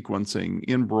for sequencing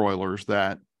in broilers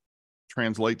that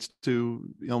translates to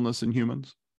illness in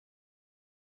humans?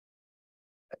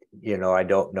 I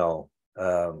don't know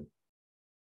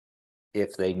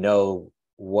if they know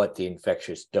what the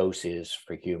infectious dose is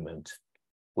for humans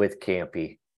with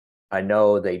Campy. I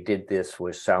know they did this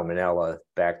with Salmonella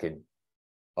back in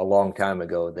a long time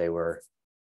ago.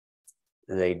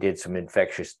 They did some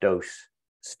infectious dose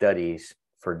studies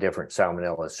for different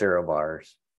Salmonella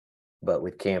serovars, but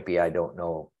with Campy, I don't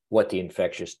know what the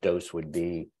infectious dose would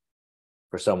be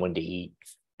for someone to eat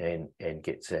and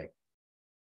get sick.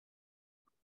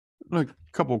 A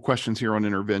couple of questions here on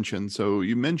intervention. So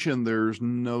you mentioned there's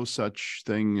no such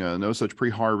thing, no such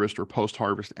pre-harvest or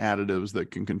post-harvest additives that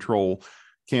can control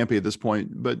Campy at this point,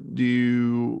 but do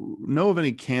you know of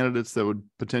any candidates that would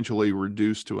potentially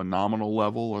reduce to a nominal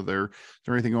level? Is there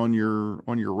anything on your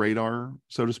radar,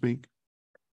 so to speak?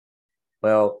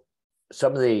 Well,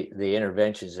 some of the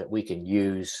interventions that we can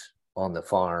use on the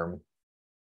farm,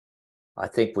 I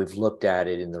think we've looked at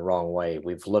it in the wrong way.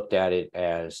 We've looked at it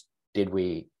as, did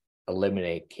we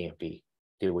eliminate Campy?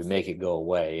 Did we make it go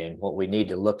away? And what we need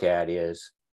to look at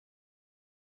is,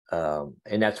 and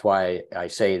that's why I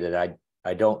say that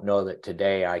I don't know that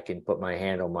today I can put my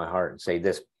hand on my heart and say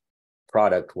this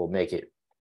product will make it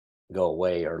go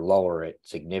away or lower it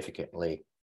significantly.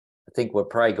 I think we're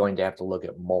probably going to have to look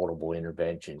at multiple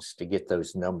interventions to get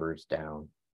those numbers down.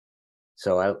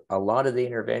 So a lot of the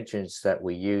interventions that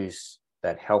we use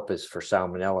that help us for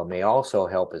Salmonella may also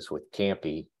help us with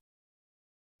Campy.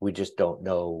 We just don't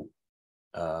know,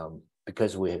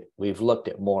 because we've looked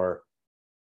at more,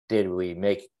 did we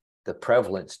make the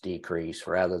prevalence decrease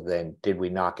rather than did we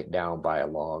knock it down by a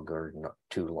log or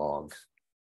two logs?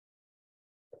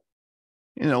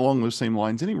 And along those same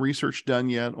lines, any research done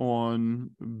yet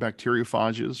on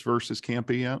bacteriophages versus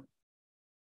Campy yet?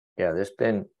 Yeah, there's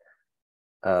been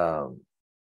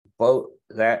both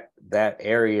that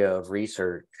area of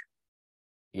research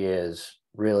is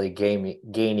really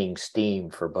gaining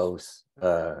steam for both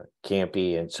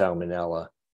Campy and Salmonella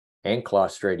and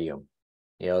Clostridium.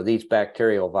 These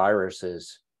bacterial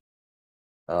viruses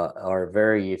are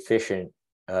very efficient.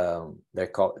 They're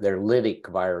lytic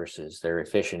viruses. They're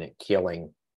efficient at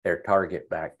killing their target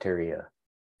bacteria.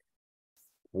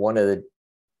 One of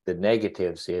the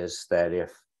negatives is that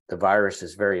if the virus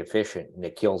is very efficient and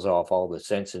it kills off all the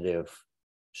sensitive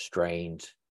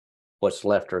strains, what's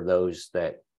left are those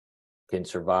that can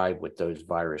survive with those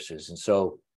viruses. And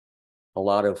so a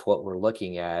lot of what we're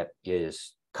looking at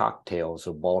is cocktails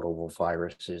of multiple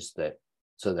viruses,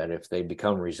 so that if they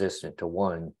become resistant to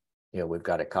one, we've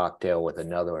got a cocktail with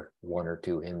another one or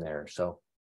two in there. So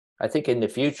I think in the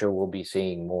future we'll be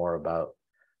seeing more about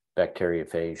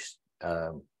bacteriophage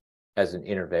as an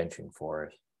intervention for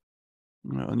us.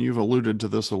 And you've alluded to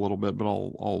this a little bit, but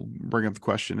I'll bring up the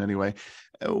question anyway.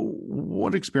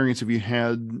 What experience have you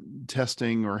had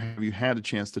testing, or have you had a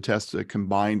chance to test a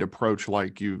combined approach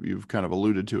like you've kind of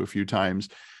alluded to a few times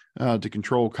to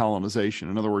control colonization?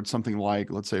 In other words, something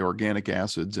like, let's say, organic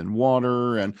acids in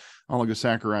water and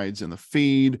oligosaccharides in the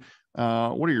feed.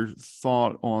 What are your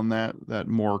thoughts on that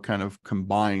more kind of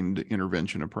combined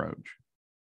intervention approach?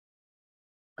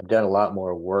 I've done a lot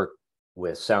more work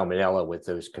with Salmonella with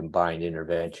those combined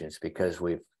interventions, because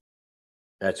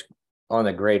that's on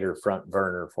the greater front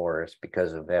burner for us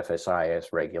because of FSIS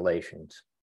regulations.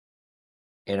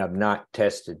 And I've not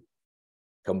tested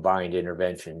combined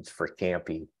interventions for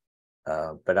Campy,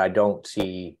 but I don't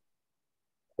see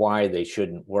why they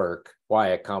shouldn't work, why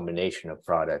a combination of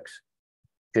products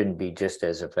shouldn't be just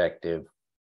as effective.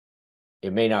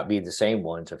 It may not be the same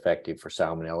ones effective for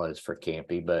Salmonella as for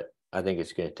Campy, but I think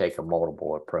it's going to take a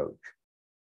multiple approach.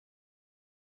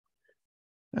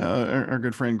 Our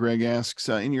good friend Greg asks,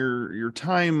 in your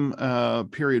time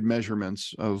period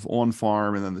measurements of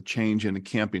on-farm and then the change in the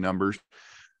Campy numbers,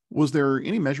 was there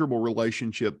any measurable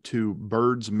relationship to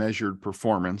birds measured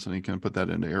performance? And he can put that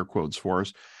into air quotes for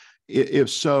us. If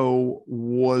so,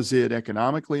 was it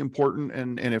economically important?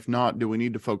 And if not, do we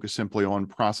need to focus simply on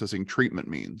processing treatment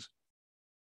means?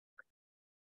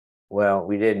 Well,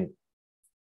 we didn't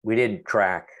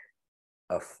track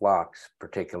a flock's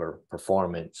particular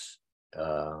performance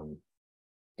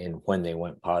and when they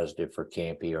went positive for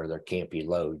Campy or their Campy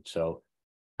load. So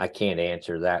I can't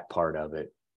answer that part of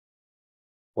it.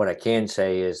 What I can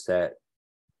say is that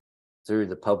through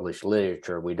the published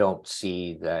literature, we don't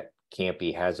see that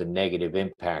Campy has a negative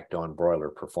impact on broiler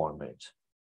performance,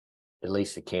 at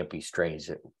least the Campy strains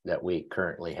that we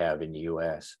currently have in the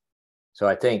US. So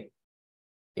I think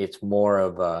it's more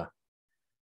of a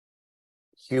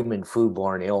human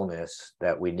foodborne illness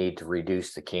that we need to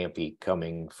reduce the Campy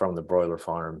coming from the broiler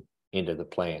farm into the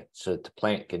plant so that the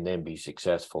plant can then be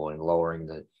successful in lowering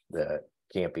the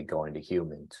Campy going to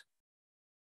humans.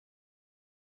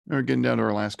 We're getting down to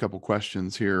our last couple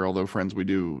questions here. Although, friends, we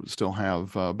do still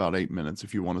have about 8 minutes.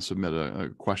 If you want to submit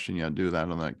a question, you do that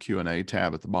on that Q&A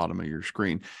tab at the bottom of your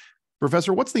screen.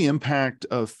 Professor, what's the impact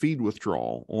of feed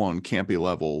withdrawal on Campy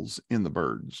levels in the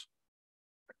birds?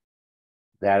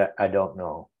 That I don't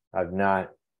know. I've not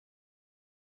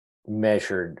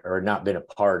measured or not been a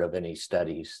part of any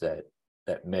studies that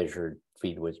measured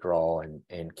feed withdrawal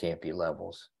and Campy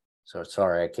levels. So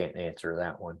sorry, I can't answer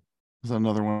that one. Is that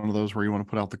another one of those where you want to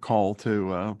put out the call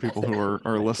to people who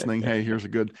are listening? Hey, here's a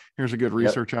good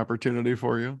research opportunity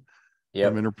for you.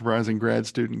 Yep. An enterprising grad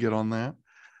student, get on that.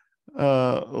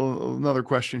 Another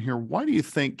question here. Why do you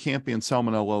think Campy and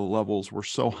Salmonella levels were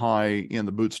so high in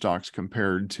the boot stocks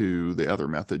compared to the other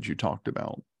methods you talked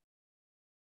about?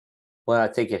 Well, I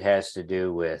think it has to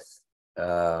do with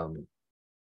how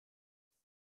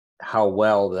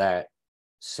well that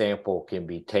sample can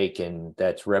be taken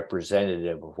that's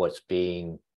representative of what's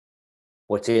in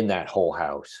that whole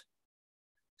house.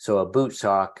 So a boot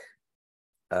sock,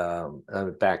 let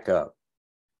me back up.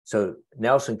 So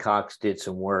Nelson Cox did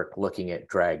some work looking at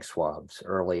drag swabs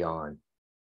early on,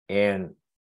 and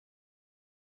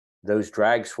those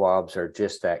drag swabs are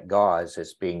just that gauze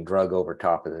that's being drug over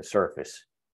top of the surface.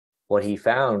 What he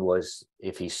found was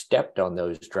if he stepped on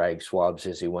those drag swabs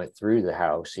as he went through the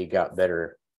house, he got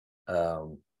better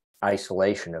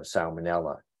isolation of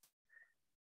Salmonella.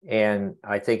 And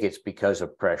I think it's because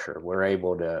of pressure. We're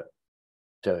able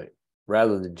to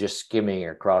rather than just skimming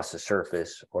across the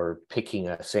surface or picking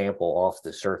a sample off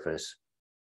the surface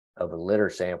of a litter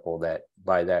sample, that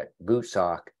by that boot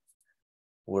sock,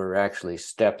 we're actually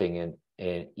stepping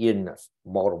in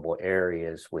multiple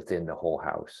areas within the whole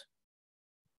house.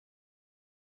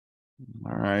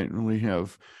 All right. We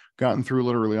have gotten through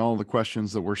literally all the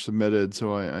questions that were submitted.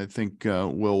 So I think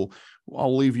I'll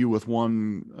leave you with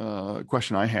one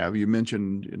question I have. You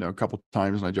mentioned, a couple of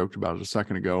times, and I joked about it a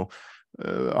second ago,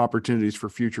 opportunities for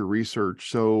future research.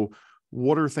 So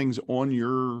what are things on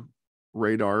your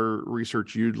radar,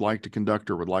 research you'd like to conduct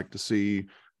or would like to see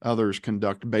others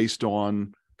conduct based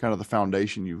on kind of the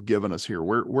foundation you've given us here?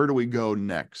 Where do we go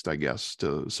next, I guess,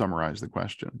 to summarize the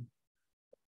question?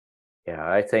 Yeah,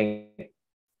 I think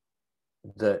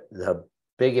the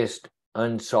biggest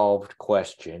unsolved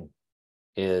question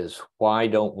is why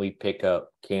don't we pick up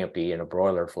Campy in a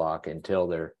broiler flock until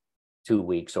they're 2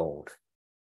 weeks old?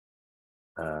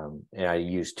 And I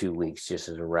use 2 weeks just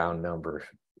as a round number.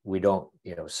 We don't,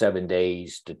 7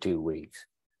 days to 2 weeks.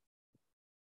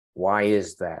 Why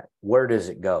is that? Where does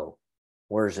it go?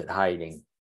 Where is it hiding?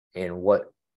 And what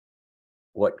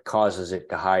causes it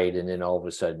to hide and then all of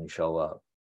a sudden show up?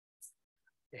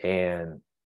 And,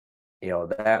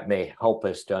 that may help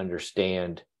us to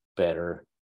understand better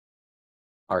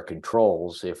our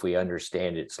controls if we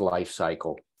understand its life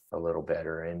cycle a little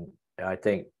better. And I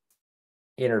think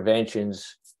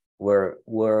interventions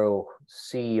we'll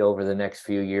see over the next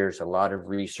few years a lot of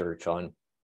research on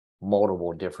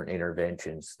multiple different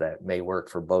interventions that may work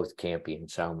for both Campy and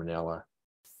Salmonella.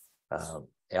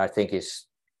 I think it's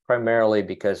primarily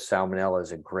because Salmonella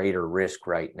is a greater risk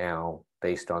right now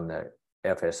based on the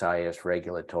FSIS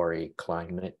regulatory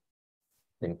climate.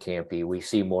 than Campy. We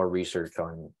see more research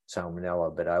on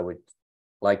Salmonella, but I would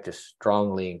like to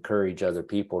strongly encourage other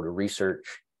people to research,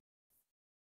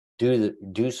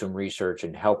 do some research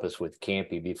and help us with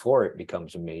Campy before it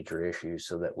becomes a major issue,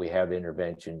 so that we have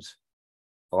interventions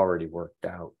already worked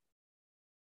out.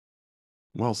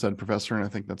 Well said, Professor. And I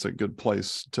think that's a good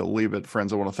place to leave it.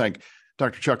 Friends, I want to thank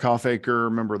Dr. Chuck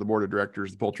Hofacre, member of the board of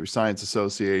directors of the Poultry Science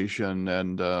Association,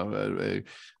 and a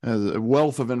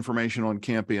wealth of information on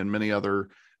Campy and many other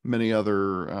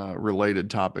related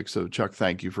topics. So Chuck,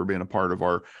 thank you for being a part of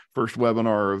our first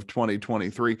webinar of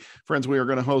 2023. Friends, we are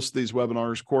going to host these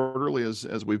webinars quarterly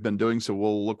as we've been doing. So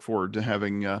we'll look forward to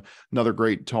having another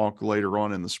great talk later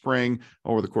on in the spring,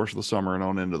 over the course of the summer, and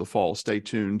on into the fall. Stay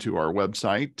tuned to our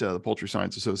website, the Poultry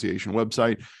Science Association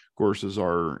website. Of course, is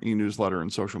our e-newsletter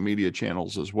and social media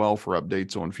channels as well for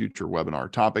updates on future webinar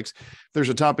topics. If there's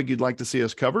a topic you'd like to see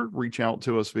us cover, reach out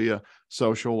to us via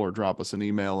social or drop us an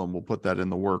email, and we'll put that in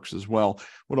the works as well.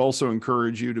 Would also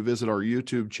encourage you to visit our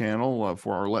YouTube channel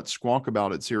for our Let's Squawk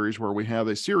About It series, where we have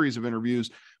a series of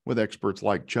interviews with experts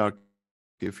like Chuck.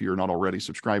 If you're not already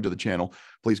subscribed to the channel,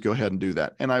 please go ahead and do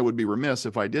that. And I would be remiss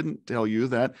if I didn't tell you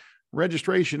that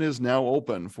registration is now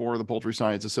open for the Poultry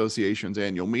Science Association's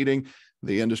annual meeting,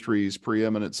 the industry's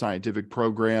preeminent scientific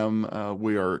program.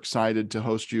 We are excited to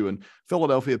host you in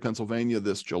Philadelphia, Pennsylvania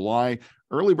this July.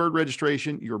 Early bird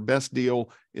registration, your best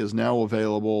deal, is now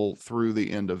available through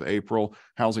the end of April.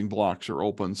 Housing blocks are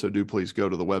open, so do please go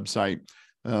to the website,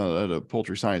 the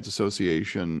Poultry Science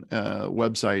Association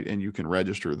website, and you can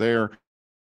register there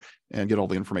and get all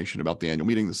the information about the annual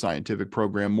meeting, the scientific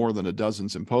program, more than a dozen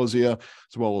symposia,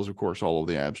 as well as, of course, all of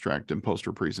the abstract and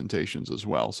poster presentations as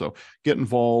well. So get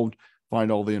involved, find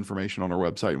all the information on our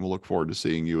website, and we'll look forward to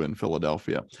seeing you in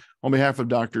Philadelphia. On behalf of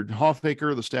Dr.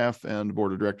 Hofacre, the staff and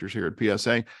board of directors here at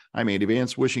PSA, I'm Andy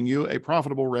Vance, wishing you a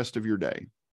profitable rest of your day.